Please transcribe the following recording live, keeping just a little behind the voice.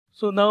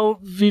So now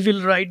we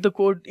will write the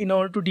code in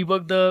order to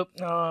debug the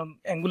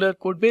Angular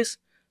code base.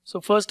 So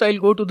first I'll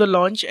go to the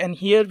launch, and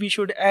here we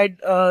should add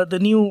the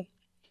new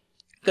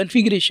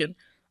configuration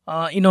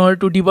in order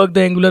to debug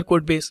the Angular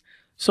code base.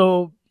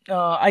 So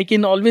I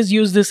can always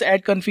use this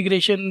add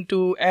configuration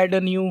to add a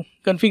new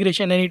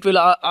configuration, and it will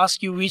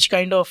ask you which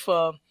kind of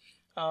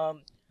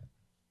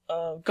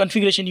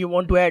configuration you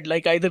want to add,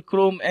 like either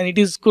Chrome, and it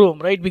is Chrome,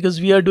 right? Because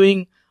we are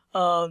doing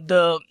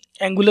the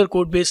Angular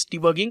code base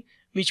debugging,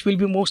 which will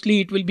be mostly,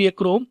 it will be a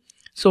Chrome.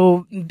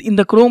 So in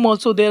the Chrome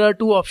also there are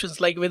two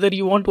options, like whether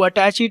you want to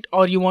attach it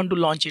or you want to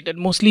launch it, and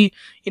mostly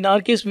in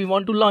our case we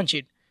want to launch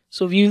it.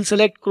 So we will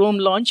select Chrome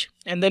launch,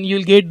 and then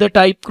you'll get the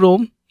type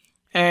Chrome,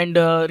 and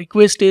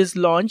request is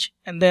launch,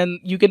 and then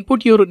you can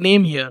put your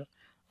name here.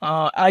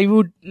 I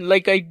would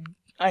like,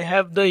 I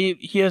have the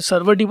here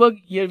server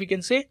debug, here we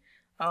can say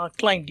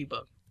client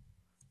debug,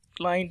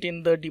 client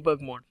in the debug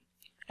mode.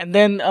 And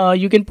then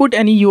you can put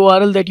any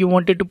URL that you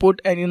wanted to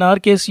put, and in our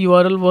case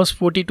URL was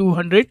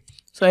 4200,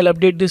 so I'll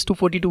update this to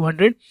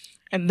 4200.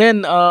 And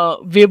then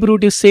web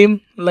root is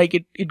same, like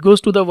it goes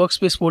to the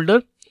workspace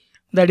folder,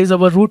 that is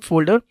our root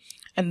folder.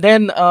 And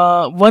then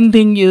one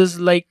thing is,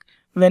 like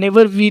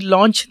whenever we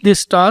launch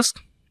this task,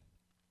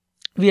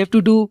 we have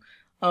to do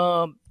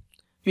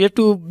we have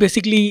to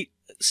basically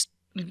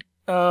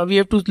we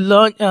have to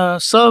learn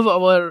serve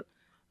our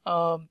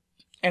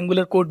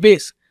Angular code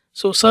base.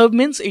 So serve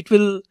means it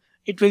will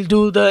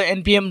do the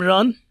npm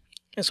run,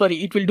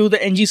 sorry, it will do the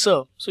ng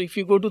serve. So if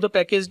you go to the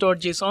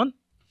package.json,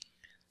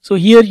 so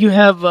here you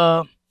have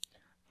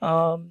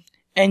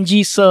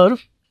ng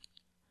serve.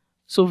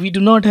 So we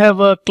do not have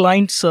a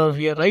client serve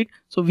here, right?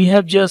 So we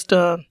have just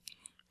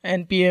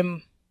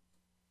npm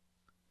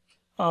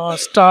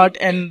start,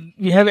 and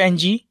we have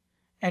ng,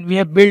 and we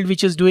have build,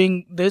 which is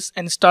doing this,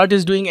 and start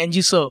is doing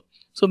ng serve.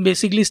 So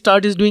basically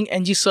start is doing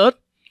ng serve,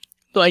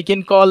 so I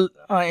can call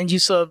ng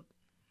serve.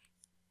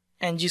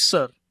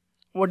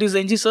 What is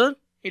ng serve?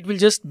 It will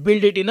just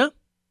build it in a,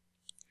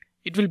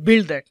 it will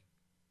build that,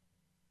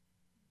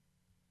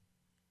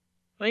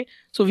 right?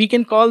 So we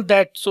can call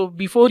that. So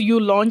before you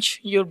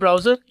launch your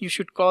browser, you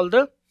should call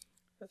the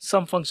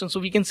some function. So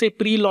we can say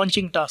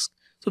pre-launching task.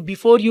 So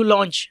before you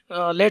launch,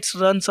 let's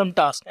run some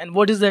task. And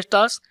what is that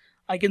task?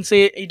 I can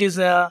say it is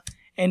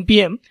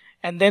npm,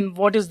 and then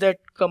what is that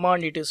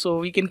command it is? So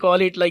we can call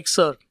it like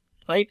serve,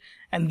 right?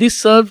 And this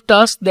serve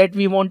task that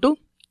we want to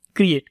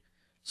create.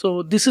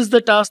 So this is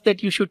the task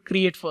that you should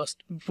create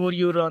first before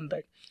you run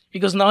that.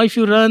 Because now if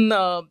you run,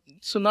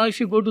 so now if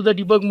you go to the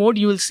debug mode,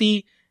 you will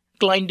see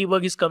client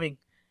debug is coming.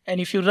 And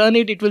if you run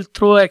it, it will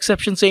throw an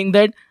exception saying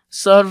that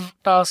serve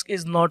task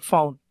is not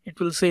found. It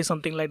will say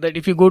something like that.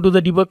 If you go to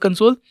the debug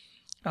console,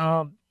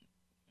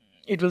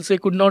 it will say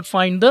could not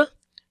find the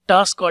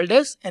task called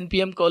as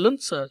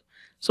npm:serve.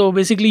 So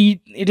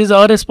basically it is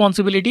our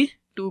responsibility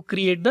to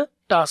create the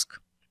task.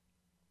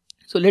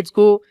 So let's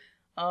go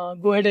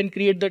ahead and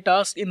create the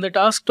task. In the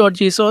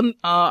task.json,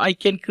 I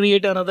can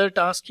create another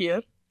task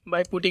here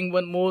by putting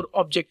one more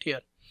object here.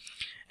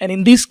 And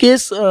in this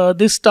case,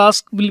 this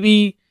task will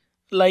be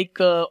like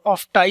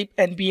of type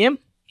npm.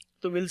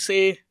 So we'll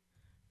say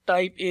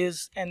type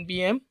is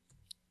npm,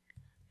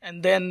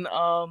 and then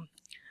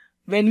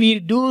when we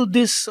do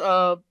this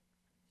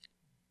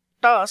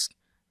task,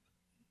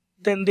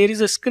 then there is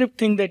a script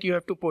thing that you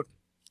have to put,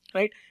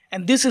 right?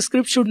 And this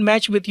script should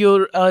match with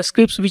your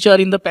scripts which are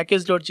in the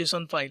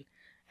package.json file.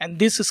 And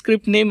this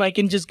script name, I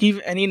can just give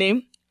any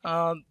name.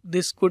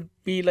 This could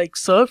be like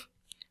serve,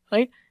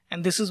 right?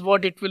 And this is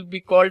what it will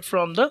be called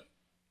from the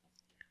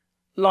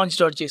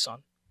launch.json.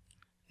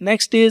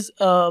 Next is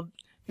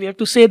we have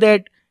to say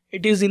that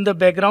it is in the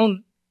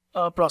background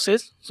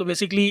process. So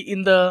basically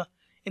in the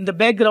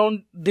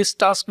background this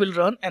task will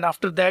run, and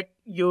after that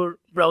your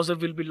browser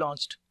will be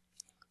launched.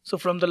 So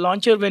from the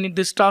launcher, when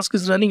this task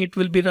is running, it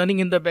will be running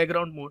in the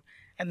background mode.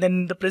 And then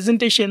in the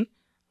presentation,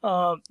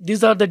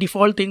 these are the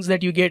default things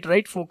that you get,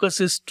 right? Focus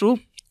is true.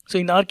 So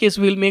in our case,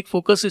 we'll make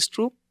focus is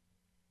true.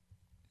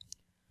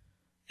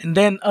 And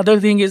then other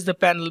thing is the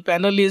panel.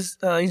 Panel is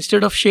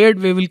instead of shared,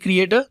 we will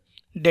create a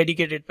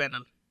dedicated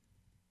panel,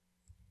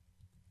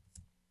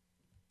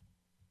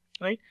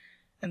 right?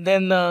 And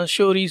then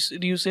show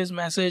reusage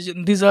message.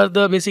 And these are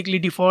the basically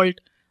default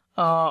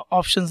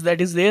options that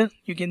is there.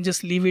 You can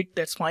just leave it,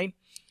 that's fine.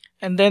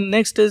 And then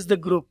next is the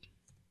group,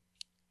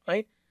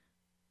 right?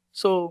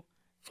 So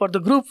for the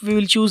group, we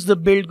will choose the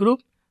build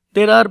group.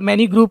 There are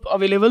many group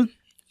available.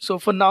 So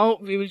for now,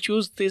 we will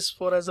choose this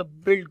for as a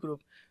build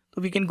group.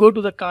 So we can go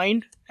to the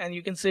kind, and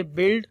you can say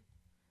build.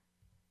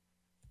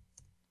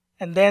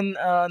 And then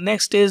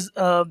next is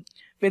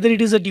whether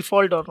it is a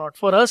default or not.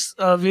 For us,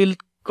 we'll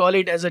call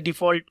it as a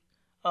default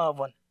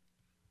one,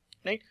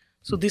 right?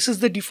 So this is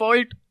the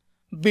default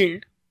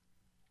build.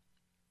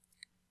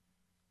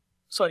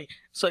 Sorry,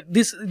 so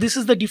this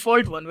is the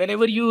default one.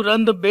 Whenever you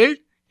run the build,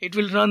 it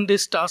will run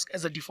this task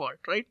as a default,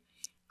 right?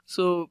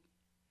 So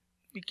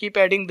we keep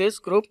adding this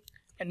group.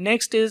 And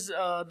next is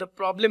the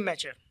problem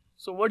matcher.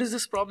 So what is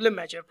this problem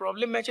matcher?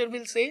 Problem matcher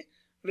will say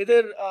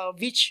whether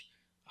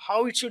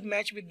how it should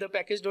match with the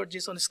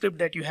package.json script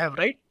that you have,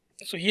 right?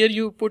 So here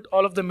you put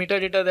all of the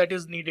metadata that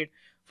is needed.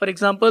 For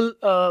example,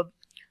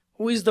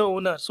 who is the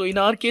owner? So in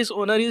our case,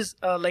 owner is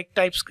like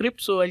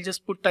TypeScript. So I'll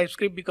just put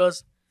TypeScript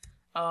because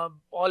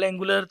all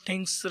Angular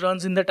things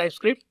runs in the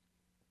TypeScript,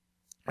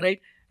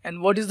 right?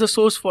 And what is the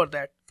source for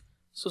that?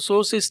 So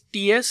source is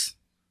TS,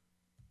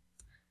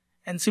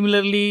 and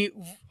similarly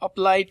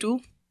apply to,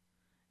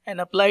 and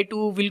apply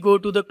to will go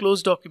to the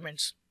closed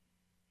documents,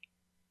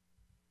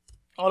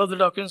 all of the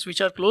documents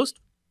which are closed.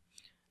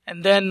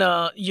 And then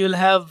you'll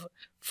have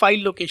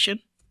file location,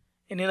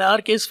 and in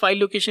our case file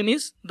location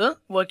is the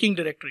working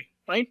directory,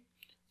 right?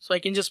 So I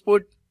can just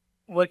put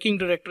working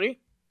directory,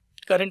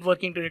 current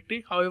working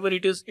directory. However,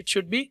 it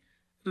should be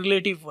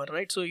relative one,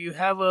 right? So you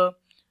have a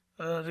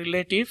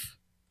relative,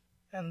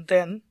 and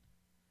then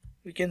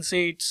we can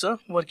say it's a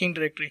working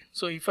directory.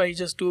 So if I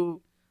just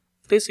do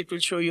this, it will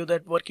show you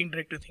that working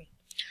directory thing.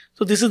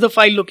 So this is the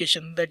file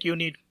location that you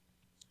need.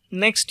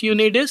 Next you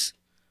need is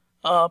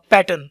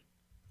pattern.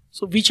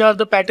 So which are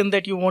the pattern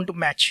that you want to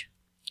match?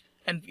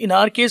 And in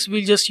our case,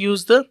 we'll just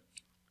use the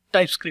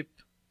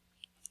TypeScript.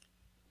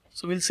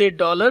 So we'll say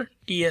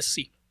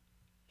 $TSC.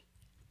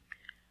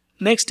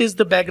 Next is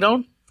the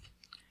background.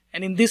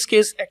 And in this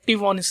case,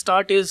 active on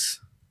start is,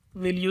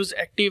 we'll use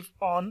active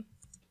on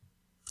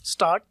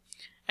start.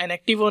 And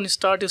active on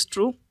start is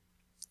true.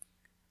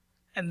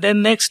 And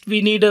then next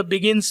we need a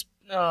begins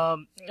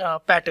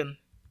pattern.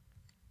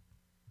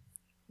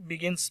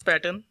 Begins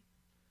pattern.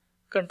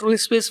 Control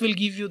space will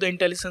give you the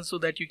IntelliSense so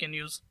that you can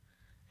use.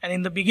 And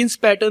in the begins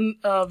pattern,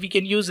 we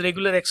can use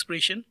regular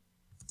expression.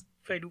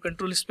 If I do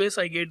control space,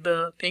 I get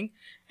the thing.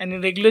 And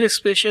in regular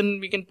expression,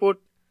 we can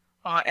put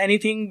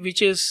anything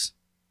which is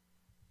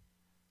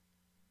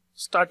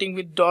starting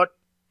with dot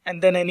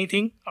and then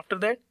anything after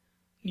that.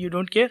 You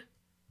don't care.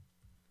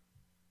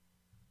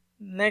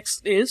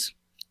 Next is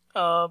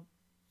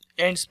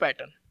ends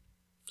pattern.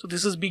 So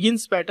this is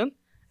begins pattern,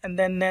 and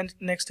then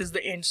next is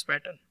the ends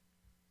pattern.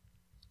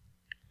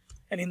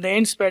 And in the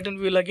ends pattern,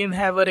 we will again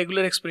have a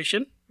regular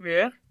expression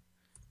where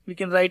we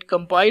can write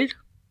compiled,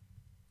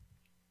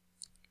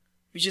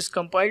 which is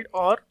compiled,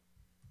 or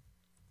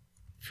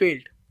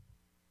failed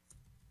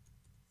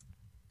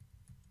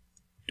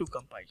to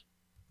compile.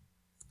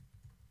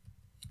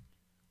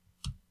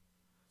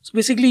 So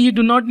basically you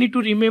do not need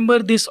to remember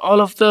this all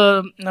of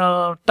the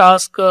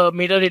task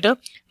metadata.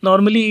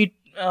 Normally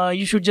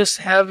you should just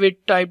have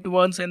it typed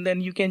once, and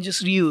then you can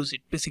just reuse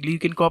it. Basically you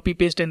can copy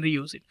paste and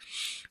reuse it.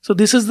 So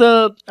this is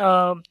the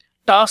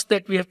task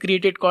that we have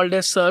created called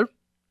as serve,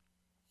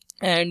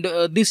 and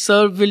this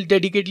serve will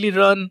dedicatedly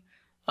run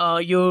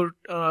your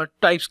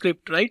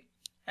TypeScript, right?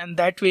 And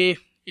that way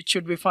it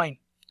should be fine.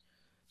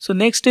 So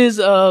next is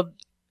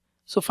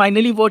so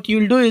finally what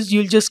you'll do is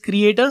you'll just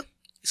create a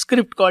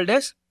script called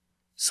as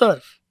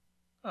serve.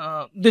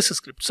 This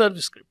script,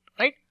 serve script,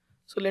 right?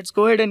 So let's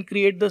go ahead and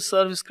create the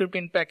serve script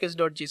in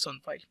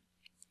package.json file.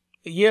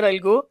 Here I'll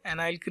go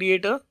and I'll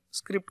create a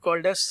script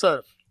called as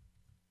serve.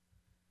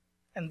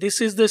 And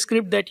this is the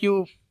script that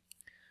you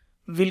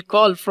will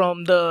call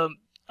from the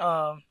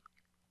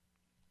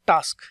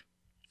task.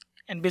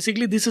 And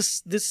basically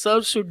this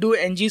serve should do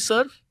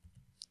ng-serve.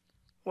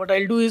 What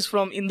I'll do is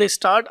from in the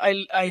start,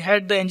 I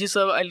had the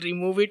ng-serve, I'll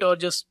remove it, or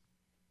just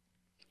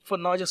for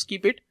now just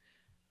keep it.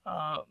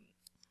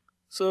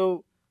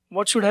 So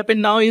what should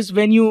happen now is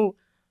when you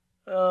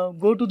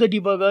go to the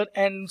debugger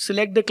and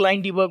select the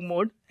client debug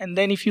mode, and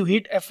then if you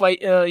hit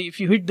if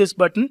you hit this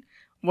button,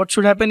 what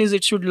should happen is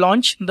it should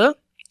launch the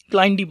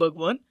client debug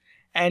one,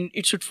 and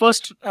it should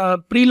first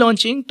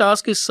pre-launching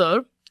task is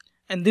serve,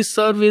 and this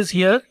serve is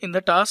here in the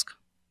task.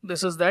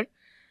 This is that,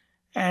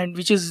 and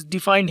which is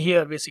defined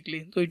here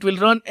basically. So it will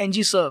run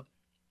ng-serve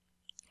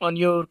on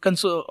your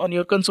console,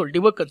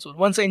 debug console.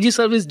 Once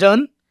ng-serve is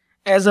done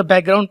as a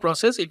background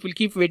process, it will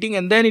keep waiting,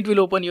 and then it will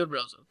open your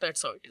browser.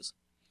 That's how it is.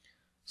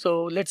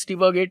 So let's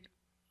debug it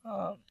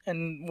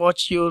and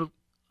watch your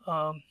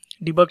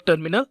debug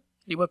terminal,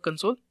 debug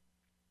console.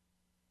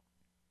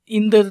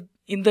 In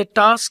the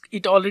task,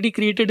 it already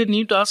created a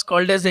new task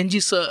called as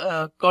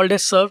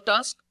serve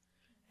task,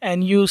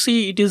 and you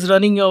see it is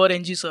running our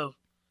ng-serve.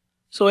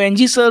 So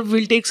ng-serve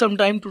will take some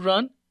time to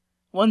run.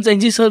 Once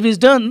ng-serve is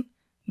done,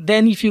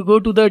 then if you go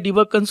to the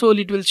debug console,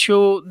 it will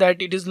show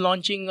that it is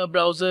launching a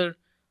browser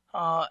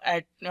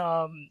at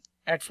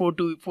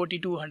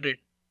 4200,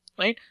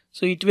 right?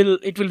 So it will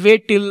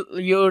wait till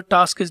your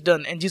task is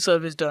done,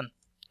 ng-serve is done,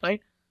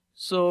 right?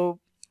 So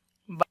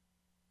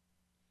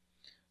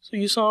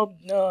you saw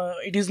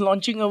it is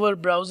launching our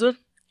browser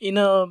in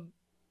a,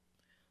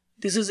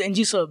 this is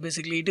ng-serve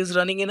basically. It is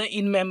running in a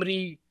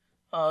in-memory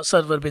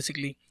server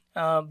basically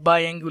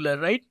by Angular,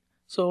 right?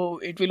 So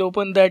it will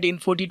open that in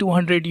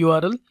 4200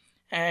 URL,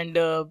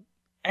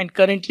 and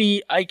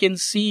currently I can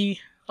see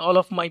all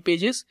of my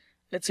pages.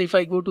 Let's say if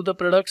I go to the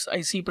products,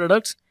 I see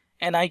products,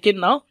 and I can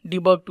now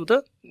debug to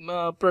the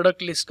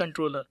product list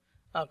controller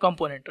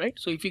component, right?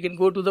 So if you can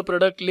go to the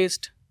product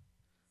list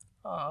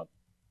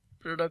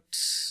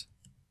products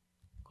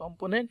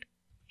component,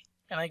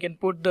 and I can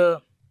put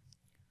the,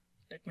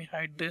 let me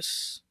hide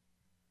this,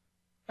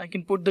 I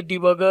can put the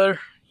debugger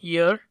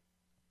here,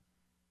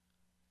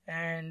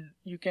 and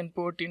you can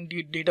put in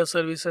the data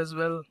service as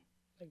well,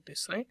 like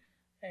this, right?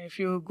 And if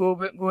you go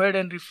ahead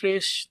and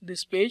refresh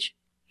this page,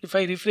 if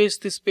I refresh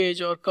this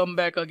page or come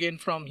back again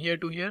from here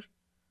to here,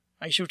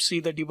 I should see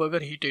the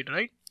debugger hit,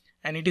 right?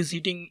 And it is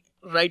hitting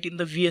right in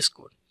the VS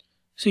Code.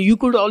 So you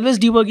could always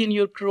debug in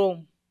your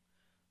Chrome,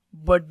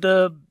 but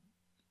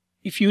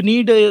if you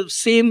need a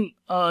same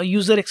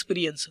user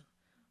experience,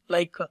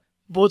 like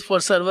both for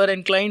server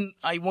and client,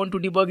 I want to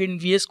debug in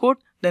VS Code,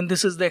 then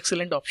this is the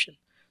excellent option.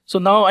 So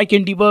now I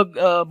can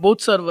debug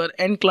both server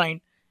and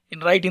client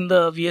right in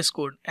the VS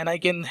Code, and I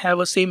can have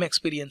a same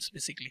experience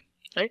basically,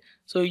 right?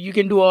 So you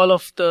can do all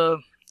of the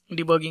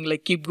debugging,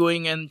 like keep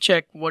going and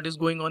check what is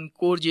going on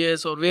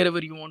core.js or wherever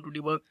you want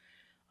to debug.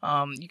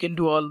 You can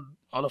do all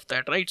of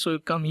that, right? So you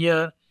come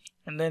here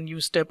and then you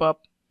step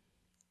up,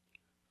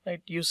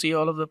 right? You see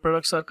all of the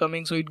products are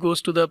coming, so it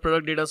goes to the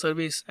product data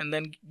service and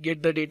then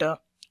get the data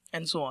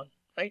and so on,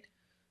 right?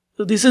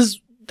 So this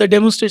is the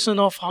demonstration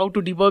of how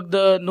to debug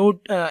the Node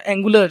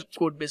Angular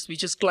code base,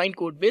 which is client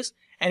code base,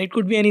 and it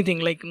could be anything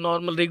like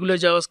normal regular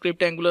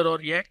JavaScript, Angular or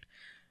React,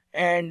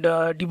 and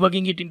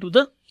debugging it into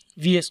the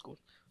VS Code.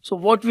 So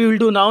what we will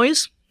do now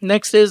is,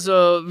 next is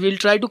we'll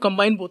try to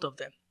combine both of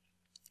them.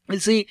 We'll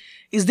see,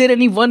 is there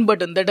any one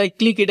button that I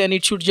click it and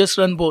it should just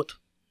run both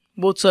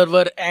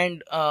server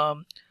and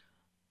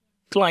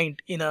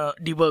client in a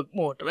debug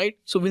mode, right?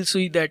 So we'll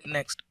see that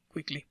next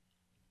quickly.